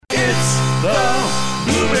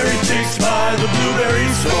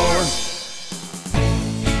Store.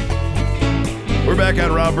 We're back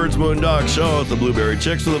on Rob Bird's Moondog Show. It's the Blueberry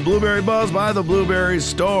Chicks with the Blueberry Buzz by the Blueberry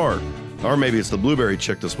Store. Or maybe it's the Blueberry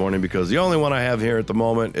Chick this morning because the only one I have here at the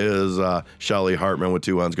moment is Shelly Hartman with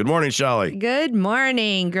 2 N's. Good morning, Shelly. Good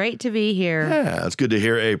morning. Great to be here. Yeah, it's good to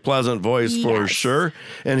hear a pleasant voice for sure.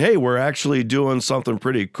 And hey, we're actually doing something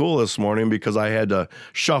pretty cool this morning because I had to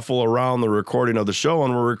shuffle around the recording of the show,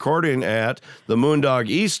 and we're recording at the Moondog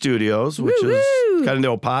East Studios, which is kind of the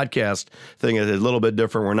old podcast thing. It's a little bit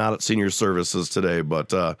different. We're not at Senior Services today,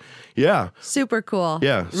 but yeah. Super cool.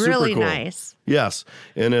 Yeah, super really cool. Nice. Yes,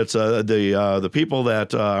 and it's the people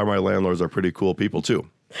that are my landlords are pretty cool people too.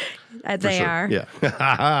 They are. Yeah.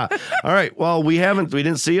 All right. Well, we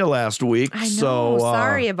didn't see you last week. I know. So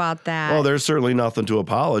sorry about that. Well, there's certainly nothing to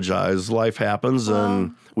apologize. Life happens,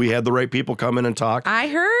 and we had the right people come in and talk. I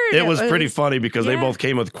heard. It was pretty funny because they both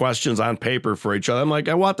came with questions on paper for each other. I'm like,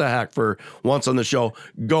 what the heck? For once on the show,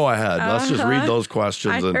 go ahead. Let's just read those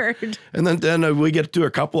questions. I heard. And then we get to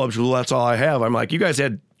a couple of them. Well, that's all I have. I'm like, you guys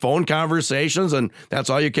had phone conversations and that's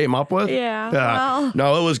all you came up with? Yeah. Well,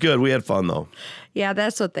 no, it was good. We had fun though. Yeah,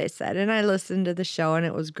 that's what they said. And I listened to the show and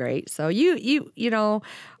it was great. So you know,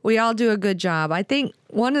 we all do a good job. I think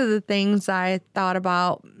one of the things I thought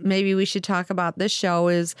about maybe we should talk about this show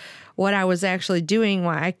is what I was actually doing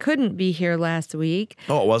why I couldn't be here last week.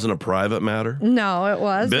 Oh, it wasn't a private matter? No, it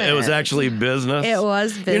wasn't. It was actually business? It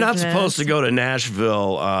was business. You're not supposed to go to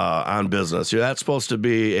Nashville on business. That's supposed to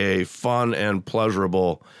be a fun and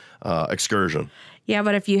pleasurable excursion. Yeah,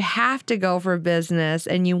 but if you have to go for business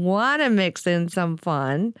and you want to mix in some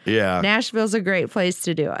fun, Nashville's a great place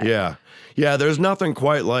to do it. Yeah. Yeah, there's nothing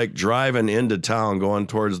quite like driving into town, going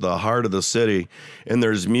towards the heart of the city, and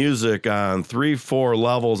there's music on 3-4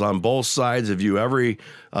 levels on both sides of you. Every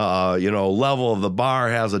level of the bar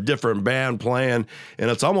has a different band playing, and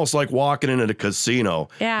it's almost like walking into a casino.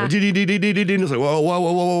 Yeah. It's like,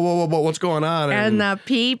 whoa, what's going on? And the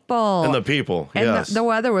people. And the people, and yes. the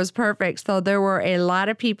weather was perfect, so there were a lot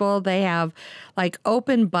of people. They have, like,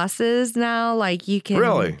 open buses now, like you can...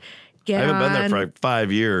 Really? I haven't been there for like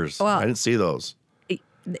 5 years. Well, I didn't see those.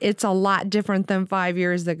 It's a lot different than 5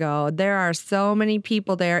 years ago. There are so many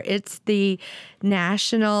people there. It's the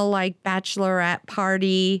national, like, bachelorette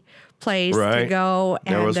party place to go.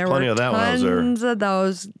 And there was plenty of that when I was there. Tons of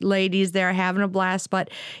those ladies there having a blast. But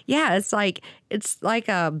yeah, it's like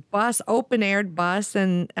a bus, open-aired bus,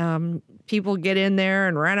 and people get in there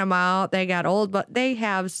and rent them out. They got old, but they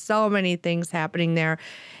have so many things happening there.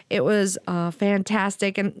 It was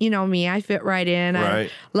fantastic. And you know me, I fit right in. Right.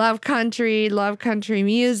 I love country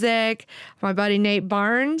music. My buddy Nate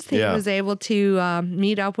Barnes, he was able to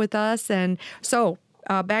meet up with us. And so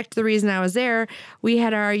back to the reason I was there, we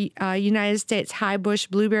had our United States High Bush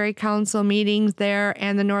Blueberry Council meetings there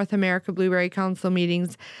and the North America Blueberry Council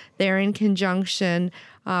meetings there in conjunction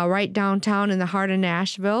right downtown in the heart of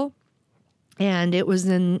Nashville. And it was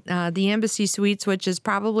in the Embassy Suites, which is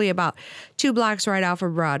probably about 2 blocks right off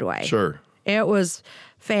of Broadway. Sure. It was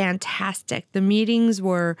fantastic. The meetings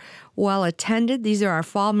were well attended. These are our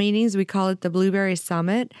fall meetings. We call it the Blueberry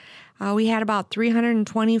Summit. We had about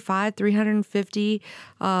 350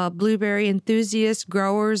 blueberry enthusiasts,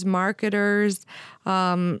 growers, marketers,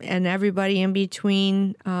 and everybody in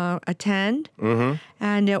between attend. Mm-hmm.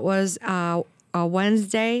 And it was a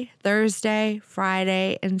Wednesday, Thursday,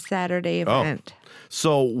 Friday, and Saturday event.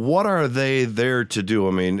 So what are they there to do?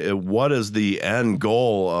 I mean, what is the end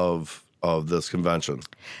goal of this convention?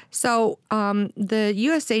 So the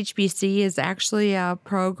USHBC is actually a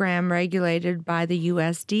program regulated by the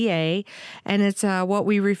USDA, and it's what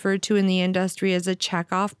we refer to in the industry as a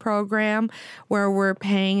checkoff program, where we're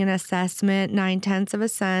paying an assessment, 0.9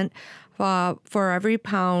 cents, for every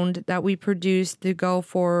pound that we produce to go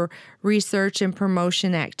for research and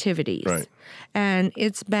promotion activities. Right. And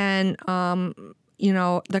it's been,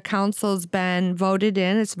 the council's been voted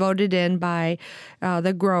in. It's voted in by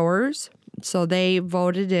the growers. So they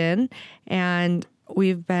voted in, and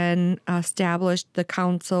we've been established the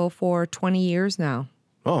council for 20 years now.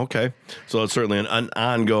 Oh, okay. So it's certainly an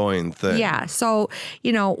ongoing thing. Yeah. So,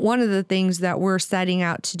 one of the things that we're setting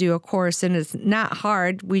out to do, of course, and it's not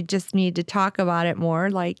hard, we just need to talk about it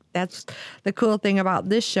more. Like, that's the cool thing about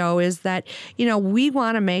this show is that, we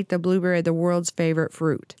want to make the blueberry the world's favorite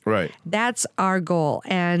fruit. Right. That's our goal.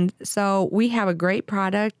 And so we have a great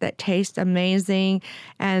product that tastes amazing,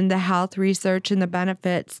 and the health research and the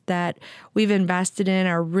benefits that we've invested in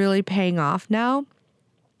are really paying off now.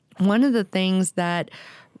 One of the things that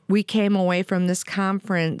we came away from this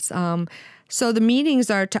conference So the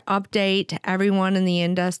meetings are to update everyone in the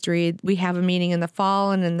industry. We have a meeting in the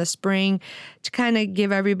fall and in the spring to kind of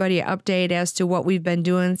give everybody an update as to what we've been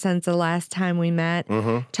doing since the last time we met,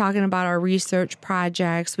 talking about our research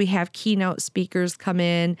projects. We have keynote speakers come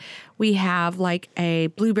in. We have like a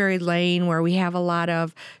Blueberry Lane where we have a lot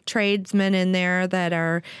of tradesmen in there that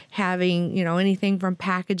are having, anything from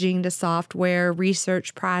packaging to software,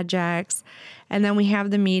 research projects. And then we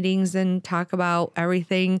have the meetings and talk about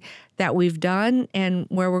everything that we've done and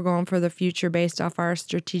where we're going for the future based off our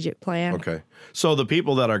strategic plan. Okay. So the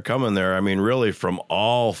people that are coming there, really from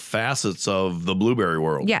all facets of the blueberry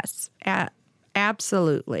world. Yes,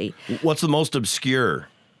 absolutely. What's the most obscure?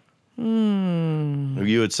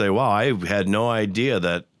 You would say, wow, I had no idea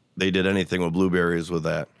that they did anything with blueberries with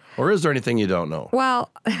that. Or is there anything you don't know?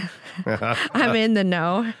 Well, I'm in the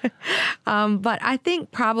know. But I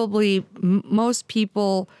think probably most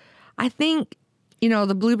people,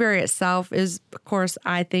 the blueberry itself is, of course,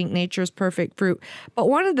 I think nature's perfect fruit. But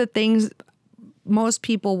one of the things most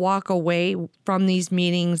people walk away from these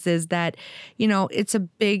meetings is that, it's a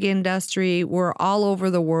big industry. We're all over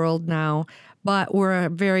the world now, but we're a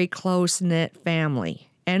very close-knit family.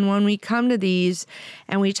 And when we come to these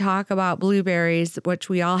and we talk about blueberries, which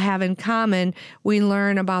we all have in common, we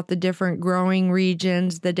learn about the different growing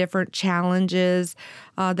regions, the different challenges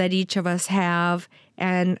that each of us have,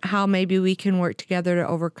 and how maybe we can work together to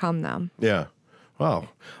overcome them. Yeah. Wow.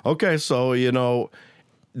 Okay. So,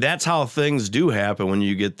 that's how things do happen when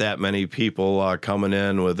you get that many people coming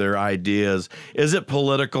in with their ideas. Is it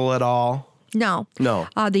political at all? No.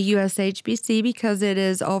 The USHBC, because it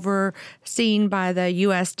is overseen by the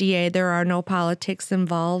USDA, there are no politics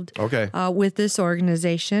involved with this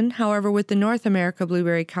organization. However, with the North America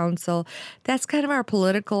Blueberry Council, that's kind of our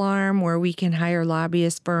political arm where we can hire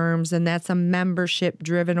lobbyist firms, and that's a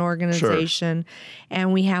membership-driven organization. Sure.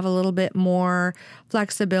 And we have a little bit more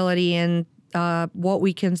flexibility in what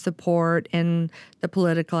we can support and the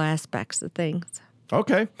political aspects of things.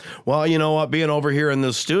 Okay. Well, you know what? Being over here in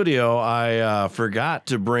the studio, I forgot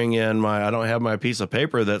to bring in I don't have my piece of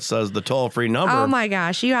paper that says the toll-free number. Oh my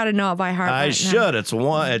gosh, you ought to know it by heart. I should. It's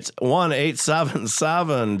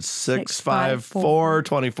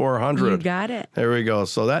 1-877-654-2400. You got it. There we go.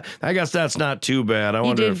 So I guess that's not too bad. I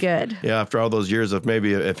wonder did good. Yeah, after all those years,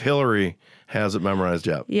 if Hillary has it memorized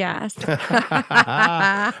yet. Yes. All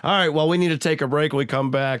right. Well, we need to take a break. When we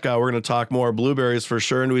come back, we're going to talk more blueberries for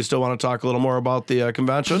sure. And do we still want to talk a little more about the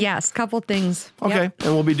convention? Yes, couple things. Okay. Yep.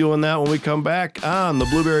 And we'll be doing that when we come back on the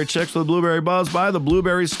Blueberry Chicks with Blueberry Buzz by the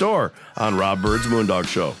Blueberry Store on Rob Bird's Moondog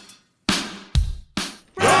Show.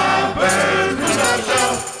 Rob Bird's Moondog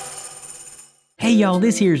Show. Hey y'all,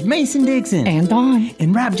 this here's Mason Dixon. And Dawn.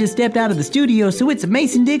 And Rob just stepped out of the studio, so it's a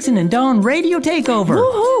Mason Dixon and Dawn radio takeover.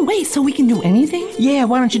 Woohoo! Wait, so we can do anything? Yeah,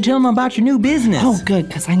 why don't you tell them about your new business? Oh, good,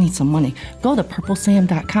 because I need some money. Go to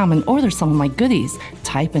purplesam.com and order some of my goodies.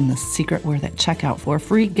 Type in the secret word at checkout for a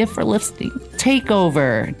free gift for listening.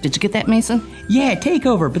 Takeover. Did you get that, Mason? Yeah,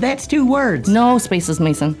 takeover, but that's 2 words. No spaces,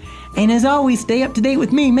 Mason. And as always, stay up to date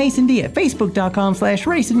with me, Mason D, at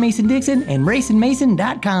facebook.com/RacinMasonDixon and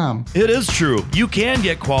RacinMason.com. It is true. You can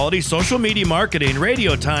get quality social media marketing,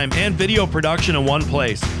 radio time, and video production in one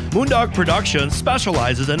place. Moondog Productions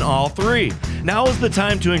specializes in all 3. Now is the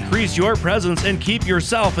time to increase your presence and keep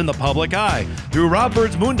yourself in the public eye. Through Rob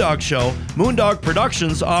Bird's Moondog Show, Moondog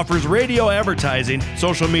Productions offers radio advertising,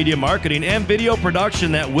 social media marketing, and video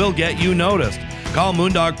production that will get you noticed. Call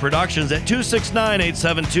Moondog Productions at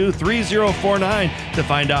 269-872-3049 to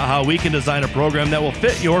find out how we can design a program that will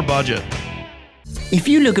fit your budget. If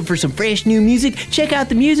you're looking for some fresh new music, check out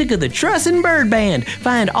the music of the Trussin' Bird Band.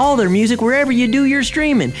 Find all their music wherever you do your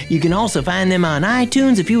streaming. You can also find them on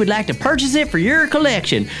iTunes if you would like to purchase it for your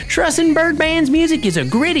collection. Trussin' Bird Band's music is a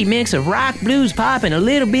gritty mix of rock, blues, pop, and a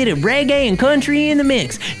little bit of reggae and country in the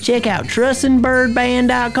mix. Check out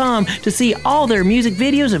Trussin'BirdBand.com to see all their music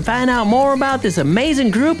videos and find out more about this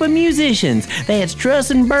amazing group of musicians. That's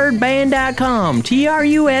Trussin'BirdBand.com.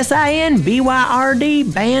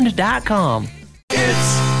 TRUSINBYRD Band.com.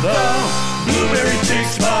 It's the Blueberry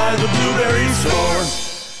Chicks by the Blueberry Store.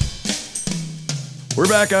 We're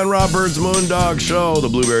back on Rob Bird's Moondog Show, the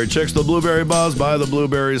Blueberry Chicks, the Blueberry Buzz by the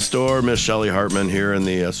Blueberry Store. Miss Shelley Hartman here in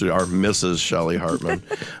the studio, or Mrs. Shelley Hartman.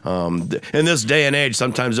 In this day and age,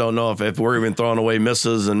 sometimes don't know if we're even throwing away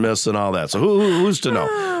Mrs. and Miss and all that. So who's to know?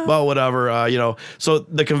 But whatever, So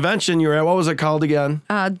the convention you're at, what was it called again?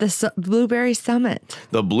 The Blueberry Summit.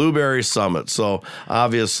 The Blueberry Summit. So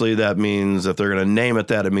obviously that means if they're going to name it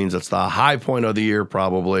that, it means it's the high point of the year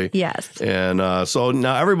probably. Yes. And so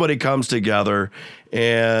now everybody comes together.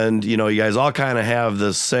 And, you guys all kind of have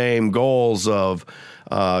the same goals of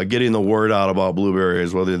getting the word out about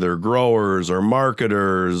blueberries, whether they're growers or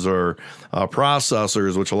marketers or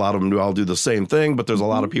processors, which a lot of them all do the same thing. But there's a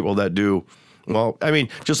lot of people that do. Well, I mean,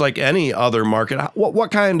 just like any other market,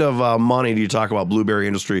 what kind of money do you talk about blueberry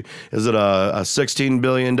industry? Is it a $16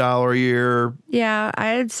 billion a year? Yeah,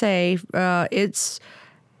 I'd say it's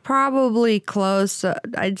probably close.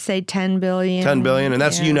 I'd say 10 billion. 10 billion, and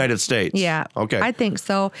that's the United States. Yeah. Okay. I think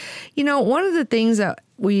so. One of the things that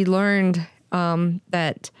we learned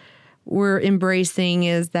that we're embracing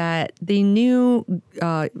is that the new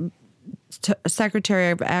Secretary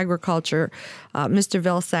of Agriculture, Mr.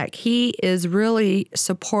 Vilsack, he is really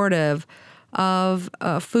supportive of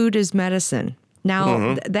food as medicine.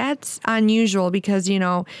 Now, that's unusual because,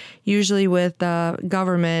 usually with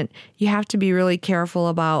government, you have to be really careful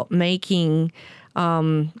about making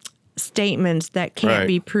statements that can't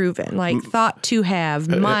be proven, like thought to have,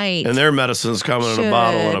 might. And their medicine's coming in a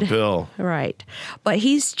bottle and a pill. Right. But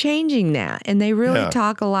he's changing that. And they really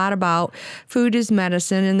talk a lot about food as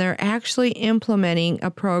medicine. And they're actually implementing a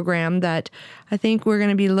program that I think we're going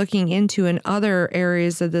to be looking into in other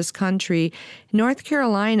areas of this country. North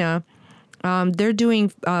Carolina, they're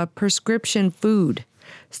doing prescription food.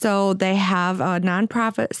 So they have a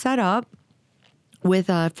nonprofit set up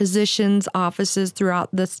with physicians' offices throughout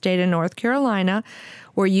the state of North Carolina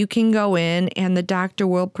where you can go in and the doctor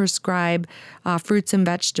will prescribe fruits and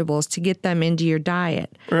vegetables to get them into your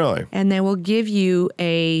diet. Really? And they will give you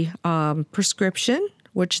a prescription,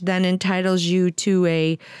 which then entitles you to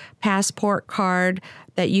a passport card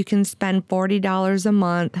that you can spend $40 a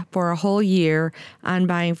month for a whole year on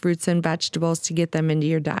buying fruits and vegetables to get them into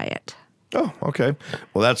your diet. Oh, okay.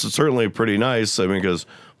 Well, that's certainly pretty nice. I mean, because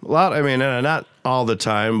not all the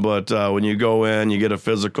time, but when you go in, you get a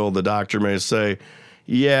physical, the doctor may say,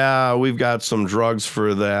 yeah, we've got some drugs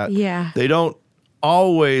for that. Yeah. They don't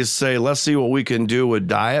always say, let's see what we can do with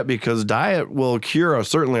diet, because diet will cure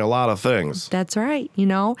certainly a lot of things. That's right,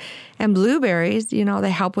 And blueberries, they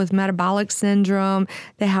help with metabolic syndrome.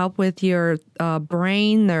 They help with your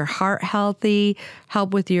brain, their heart healthy,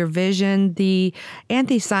 help with your vision. The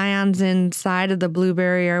anthocyanins inside of the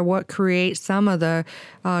blueberry are what create some of the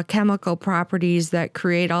chemical properties that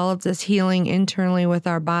create all of this healing internally with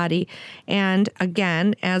our body. And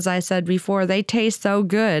again, as I said before, they taste so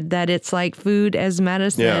good that it's like food as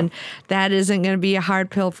medicine. Yeah. That isn't going to be a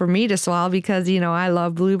hard pill for me to swallow because, I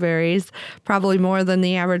love blueberries probably more than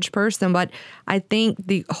the average person. But I think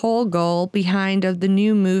the whole goal behind of the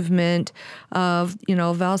new movement of,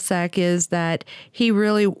 Vilsack is that he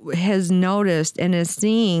really has noticed and is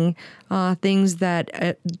seeing things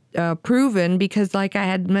that proven, because like I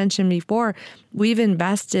had mentioned before, we've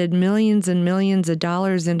invested millions and millions of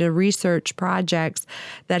dollars into research projects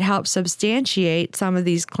that help substantiate some of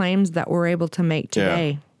these claims that we're able to make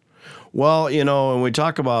today. Yeah. Well, when we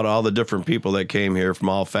talk about all the different people that came here from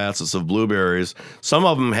all facets of blueberries, some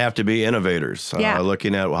of them have to be innovators,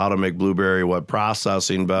 looking at how to make blueberry, what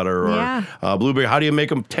processing better, or blueberry, how do you make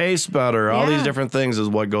them taste better? All these different things is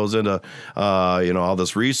what goes into, all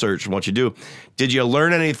this research and what you do. Did you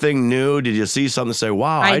learn anything new? Did you see something to say,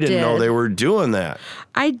 wow, I didn't know they were doing that?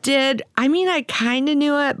 I did. I mean, I kind of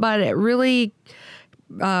knew it, but it really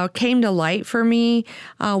came to light for me.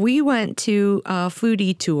 We went to a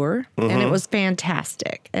foodie tour, and it was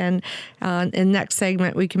fantastic. And in next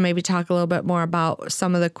segment, we can maybe talk a little bit more about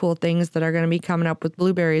some of the cool things that are going to be coming up with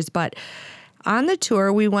blueberries. But on the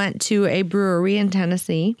tour, we went to a brewery in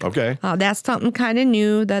Tennessee. Okay. That's something kind of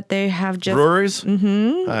new that they have just... Breweries?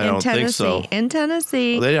 Mm-hmm. I don't think so. In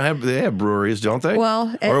Tennessee. Well, they have breweries, don't they?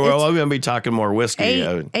 Well, we're going to be talking more whiskey.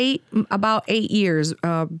 About 8 years,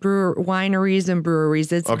 wineries and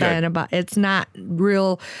breweries. It's not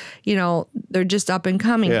real, they're just up and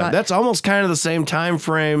coming. Yeah, but that's almost kind of the same time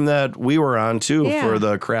frame that we were on, too, for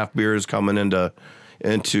the craft beers coming into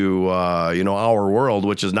our world,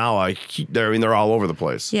 which is now they're all over the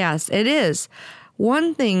place. Yes, it is.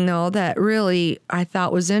 One thing though that really I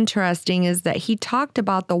thought was interesting is that he talked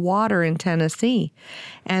about the water in Tennessee,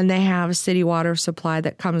 and they have a city water supply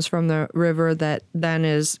that comes from the river that then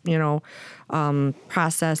is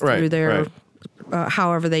processed through their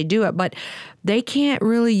however they do it, but they can't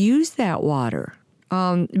really use that water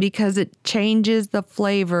because it changes the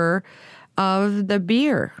flavor of the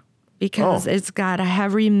beer. Because it's got a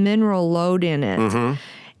heavy mineral load in it.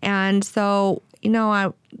 And so,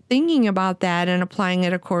 I'm thinking about that and applying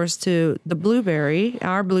it, of course, to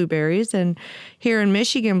our blueberries, and here in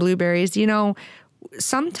Michigan, blueberries,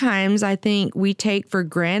 sometimes I think we take for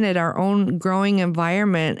granted our own growing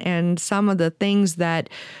environment and some of the things that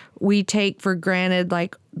we take for granted,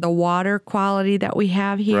 like the water quality that we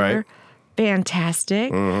have here. Right.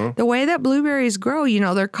 Fantastic. The way that blueberries grow,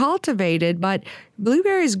 they're cultivated, but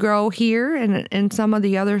blueberries grow here and in some of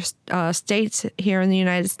the other states here in the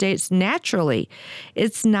United States naturally.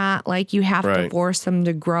 It's not like you have to force them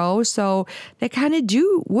to grow. So they kind of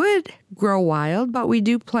would grow wild, but we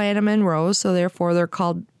do plant them in rows. So therefore they're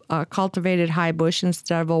called cultivated high bush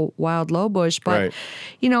instead of a wild low bush. But,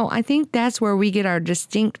 I think that's where we get our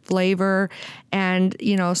distinct flavor and,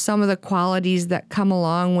 some of the qualities that come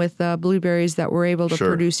along with the blueberries that we're able to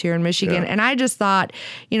produce here in Michigan. And I just thought,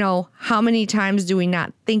 how many times do we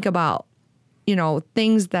not think about,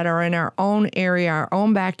 things that are in our own area, our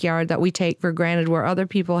own backyard that we take for granted where other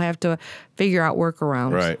people have to figure out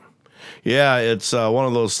workarounds. Right. Yeah, it's one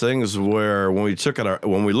of those things where when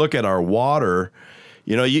we look at our water,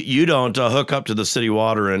 you don't hook up to the city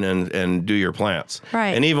water and do your plants. Right.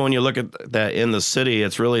 And even when you look at that in the city,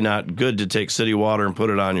 it's really not good to take city water and put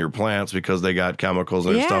it on your plants because they got chemicals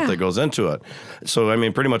and stuff that goes into it. So,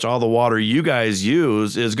 pretty much all the water you guys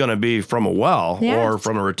use is going to be from a well or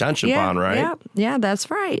from a retention pond, right? Yeah, that's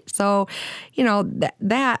right. So,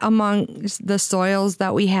 that among the soils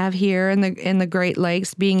that we have here in the Great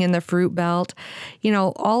Lakes, being in the fruit belt,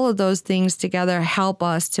 all of those things together help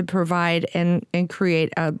us to provide and create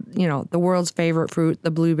the world's favorite fruit, the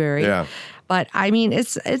blueberry. Yeah. But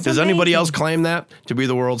it's Does amazing. anybody else claim that to be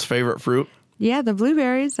the world's favorite fruit? Yeah, the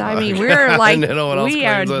blueberries. We're like, we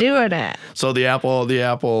are doing it. So the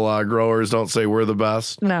apple growers don't say we're the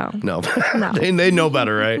best? No. They know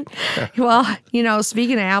better, right? Well,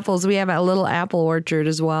 speaking of apples, we have a little apple orchard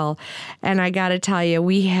as well. And I got to tell you,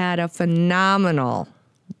 we had a phenomenal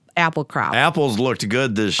apple crop. Apples looked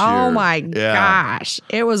good this year. Oh my gosh.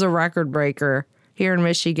 It was a record breaker here in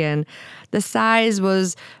Michigan. The size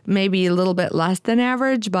was maybe a little bit less than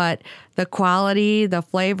average, but the quality, the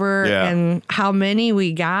flavor, and how many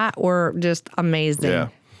we got were just amazing. Yeah.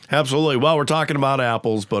 Absolutely. Well, we're talking about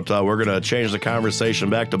apples, but we're going to change the conversation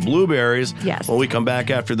back to blueberries. Yes. When we come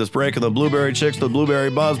back after this break of the Blueberry Chicks, the Blueberry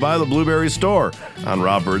Buzz by the Blueberry Store on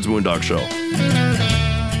Rob Bird's Moondog Show.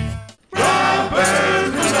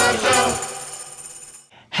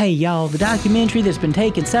 Hey y'all, the documentary that's been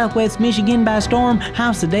taking Southwest Michigan by storm,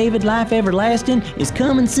 House of David, Life Everlasting, is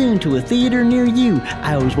coming soon to a theater near you.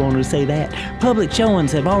 I always wanted to say that. Public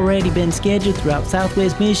showings have already been scheduled throughout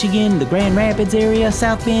Southwest Michigan, the Grand Rapids area,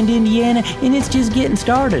 South Bend, Indiana, and it's just getting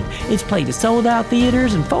started. It's played at sold-out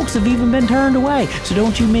theaters, and folks have even been turned away, so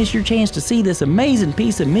don't you miss your chance to see this amazing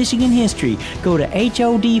piece of Michigan history. Go to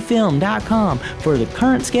HODfilm.com for the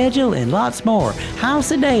current schedule and lots more. House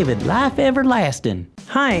of David, Life Everlasting.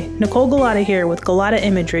 Hi, Nicole Galata here with Galata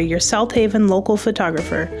Imagery, your South Haven local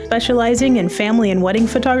photographer. Specializing in family and wedding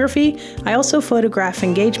photography, I also photograph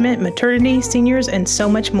engagement, maternity, seniors, and so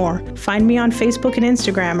much more. Find me on Facebook and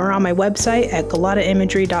Instagram or on my website at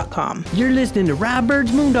galataimagery.com. You're listening to Rob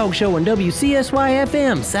Bird's Moondog Show on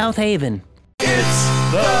WCSY-FM, South Haven. It's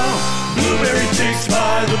the Blueberry Chicks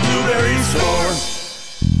by the Blueberry Store.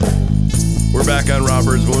 We're back on Rob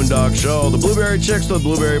Bird's Moondog Show. The Blueberry Chicks, the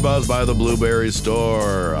Blueberry Buzz by the Blueberry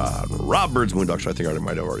Store. Rob Bird's Moondog Show. I think I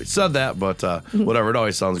might have already said that, but whatever. It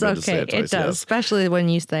always sounds good to say it twice. It does, especially when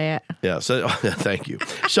you say it. Yeah, so, thank you.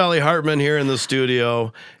 Shelly Hartman here in the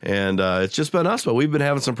studio, and it's just been us, but we've been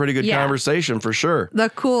having some pretty good conversation for sure. The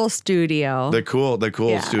cool studio. The cool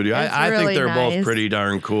studio. I really think they're nice. both pretty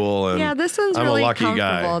darn cool. And this one's I'm really a lucky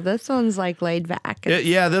comfortable. guy. This one's like laid back.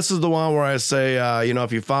 This is the one where I say,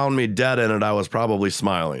 if you found me dead in it, I was probably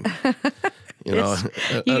smiling. You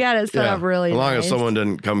got it set up really nice. As long as nice. someone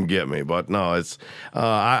didn't come get me. But no, it's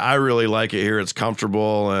I really like it here. It's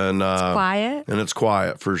comfortable and it's quiet. And it's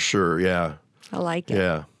quiet for sure. Yeah. I like it.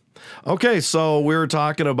 Yeah. Okay, so we were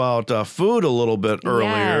talking about food a little bit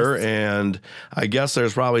earlier, Yes. and I guess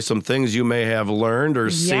there's probably some things you may have learned or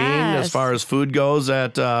seen as far as food goes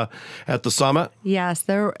at the summit. Yes,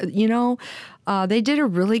 they did a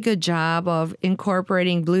really good job of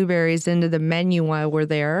incorporating blueberries into the menu while we're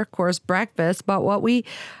there. Of course, breakfast, but what we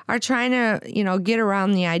are trying to, get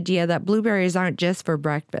around the idea that blueberries aren't just for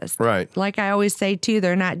breakfast. Right. Like I always say too,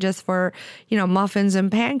 they're not just for, muffins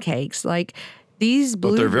and pancakes. Like these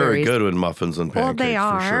blueberries. But they're very good with muffins and pancakes. Well, they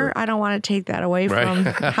are. For sure. I don't want to take that away from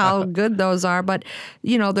how good those are. But,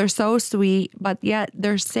 they're so sweet, but yet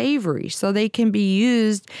they're savory. So they can be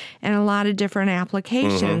used in a lot of different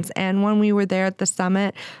applications. Mm-hmm. And when we were there at the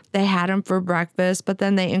summit, they had them for breakfast, but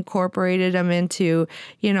then they incorporated them into,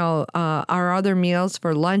 our other meals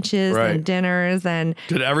for lunches and dinners. And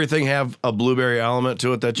did everything have a blueberry element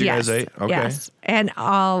to it that you guys ate? Okay. Yes. And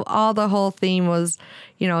all the whole theme was,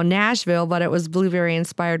 Nashville, but it was blueberry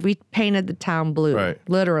inspired. We painted the town blue,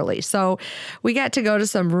 literally. So we got to go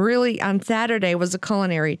to on Saturday was a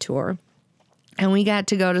culinary tour. And we got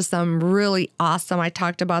to go to some really awesome, I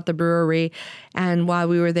talked about the brewery. And while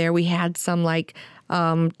we were there, we had some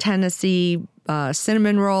Tennessee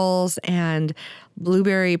cinnamon rolls and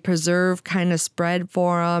blueberry preserve kind of spread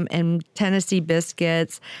for them and Tennessee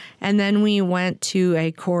biscuits. And then we went to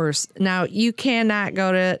a course. Now, you cannot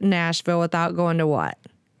go to Nashville without going to what?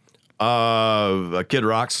 A Kid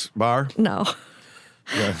Rock's bar? No.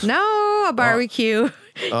 Yes. No, a barbecue.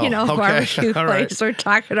 Barbecue place we're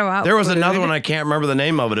talking about. There was another one, I can't remember the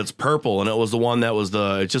name of it. It's purple, and it was the one that was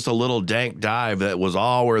it's just a little dank dive that was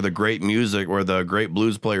all where the great music, where the great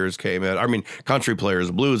blues players came in. I mean, country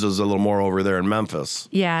players. Blues is a little more over there in Memphis.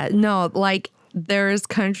 Yeah, no, there's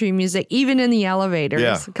country music, even in the elevators.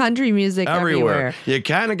 Yeah. Country music everywhere. You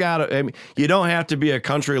kind of got to, you don't have to be a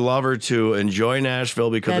country lover to enjoy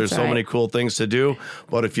Nashville because there's so many cool things to do.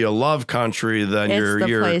 But if you love country, then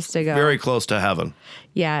you're place to go. Very close to heaven.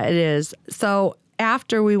 Yeah, it is. So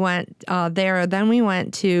after we went there, then we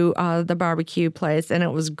went to the barbecue place, and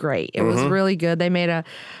it was great. It was really good. They made a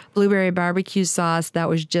blueberry barbecue sauce that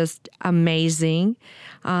was just amazing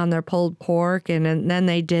on their pulled pork, and then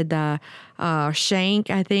they did the shank,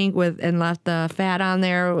 I think, and left the fat on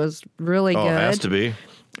there. It was really good. Oh, it has to be.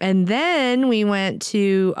 And then we went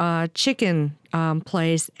to a chicken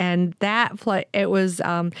place, and that place, it was,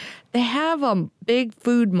 they have a big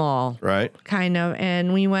food mall. Right. Kind of,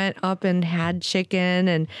 and we went up and had chicken,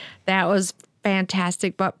 and that was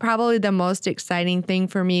fantastic. But probably the most exciting thing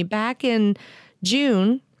for me, back in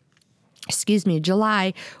July,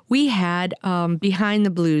 we had Behind the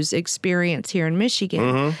Blues experience here in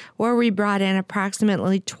Michigan, where we brought in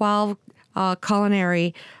approximately 12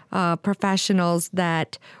 culinary professionals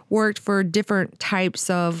that worked for different types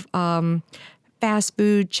of fast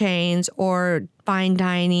food chains or fine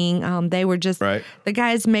dining. They were just the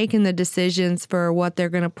guys making the decisions for what they're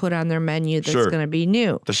going to put on their menu that's going to be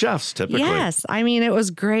new. The chefs, typically. Yes. I mean, it was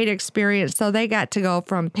great experience. So they got to go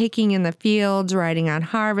from picking in the fields, riding on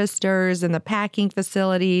harvesters and the packing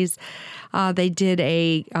facilities. They did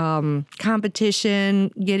a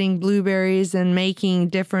competition getting blueberries and making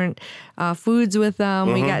different foods with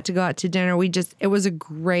them. We got to go out to dinner. It was a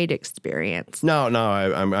great experience. No,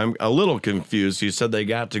 I'm a little confused. You said they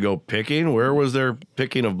got to go picking. Where was their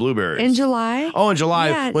picking of blueberries? In July. Oh, in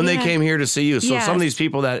July, when they came here to see you. So some of these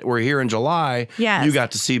people that were here in July, you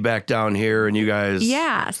got to see back down here, and you guys,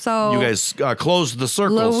 so you guys closed the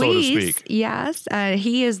circle, so to speak. Yes,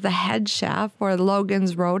 he is the head chef for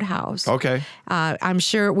Logan's Roadhouse. Okay. I'm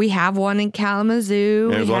sure we have one in Kalamazoo.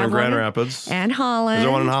 There's one in Grand Rapids. And Holland. Is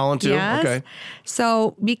there one in Holland, too? Yes. Okay.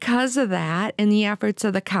 So because of that and the efforts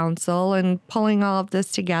of the council and pulling all of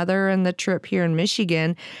this together and the trip here in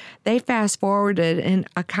Michigan, they fast-forwarded in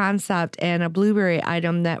a concept and a blueberry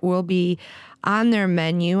item that will be on their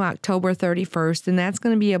menu October 31st, and that's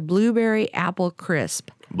going to be a blueberry apple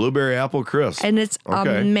crisp. Blueberry apple crisp. And it's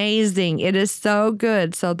amazing. It is so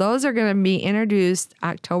good. So those are going to be introduced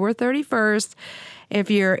October 31st. If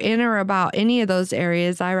you're in or about any of those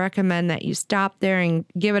areas, I recommend that you stop there and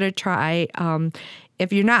give it a try.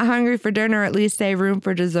 If you're not hungry for dinner, at least save room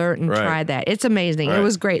for dessert and try that. It's amazing. It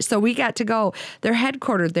was great. So we got to go. They're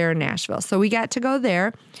headquartered there in Nashville. So we got to go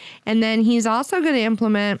there. And then he's also going to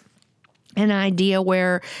implement an idea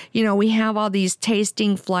where, we have all these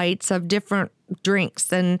tasting flights of different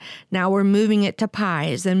drinks, and now we're moving it to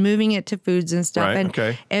pies and moving it to foods and stuff.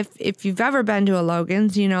 And if you've ever been to a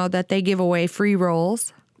Logan's, you know that they give away free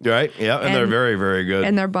rolls. Right. Yeah. And they're very, very good.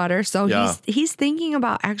 And they're butter. So he's thinking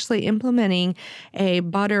about actually implementing a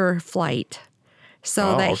butter flight.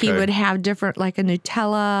 So that he would have different, like a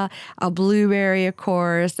Nutella, a blueberry, of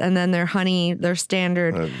course, and then their honey, their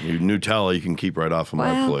standard. Nutella you can keep right off of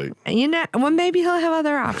my plate. Maybe he'll have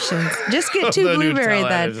other options. Just get two blueberry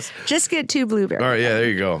then. Just get two blueberry. All right, there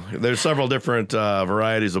you go. There's several different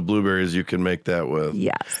varieties of blueberries you can make that with.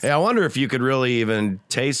 Yes. Hey, I wonder if you could really even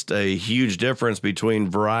taste a huge difference between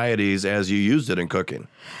varieties as you used it in cooking.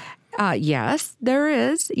 Yes, there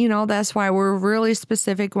is. That's why we're really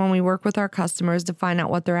specific when we work with our customers to find out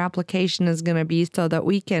what their application is going to be so that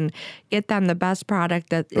we can get them the best product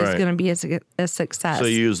that is going to be a success. So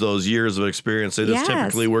you use those years of experience. Say this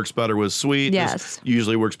typically works better with sweet. Yes. This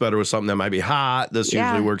usually works better with something that might be hot. This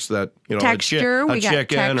usually works that, texture. a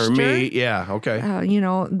chicken or meat. Yeah, okay.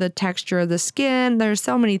 The texture of the skin. There's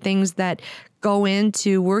so many things that go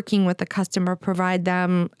into working with the customer, provide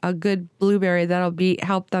them a good blueberry that'll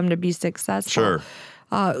help them to be successful. Sure.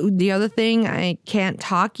 The other thing, I can't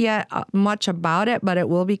talk yet much about it, but it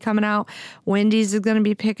will be coming out. Wendy's is going to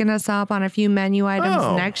be picking us up on a few menu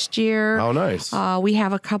items next year. Oh, nice. We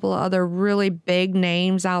have a couple of other really big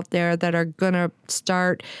names out there that are going to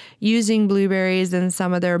start using blueberries in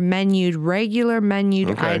some of their regular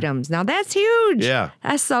menued items. Now, that's huge. Yeah.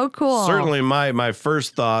 That's so cool. Certainly, my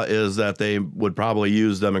first thought is that they would probably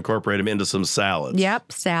use them, incorporate them into some salads.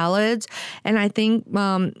 Yep, salads. And I think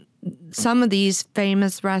some of these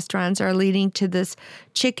famous restaurants are leading to this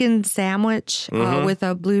chicken sandwich with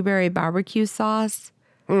a blueberry barbecue sauce.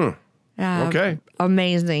 Okay.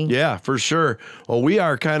 Amazing. Yeah, for sure. Well, we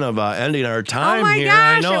are kind of ending our time my here.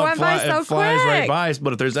 gosh, I know it went by so it flies right quick. by,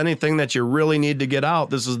 but if there's anything that you really need to get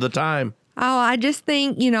out, this is the time. Oh, I just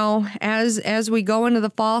think, as we go into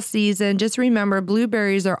the fall season, just remember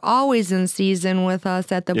blueberries are always in season with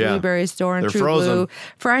us at the Blueberry Store in They're True frozen. Blue.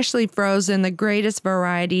 Freshly frozen, the greatest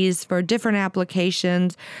varieties for different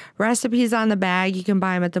applications. Recipes on the bag. You can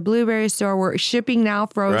buy them at the Blueberry Store. We're shipping now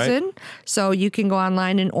frozen, so you can go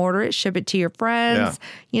online and order it, ship it to your friends.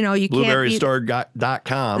 You can't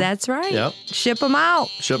BlueberryStore.com. That's right. Yep. Ship them out.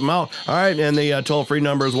 Ship them out. All right, and the toll-free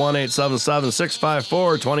number is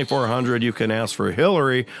 1-877-654-2400. You can ask for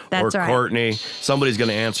Hillary That's or right. Courtney. Somebody's going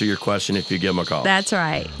to answer your question if you give them a call. That's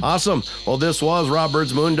right. Awesome. Well, this was Rob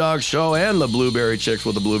Bird's Moondog Show and the Blueberry Chicks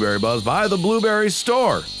with the Blueberry Buzz by the Blueberry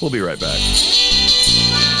Store. We'll be right back.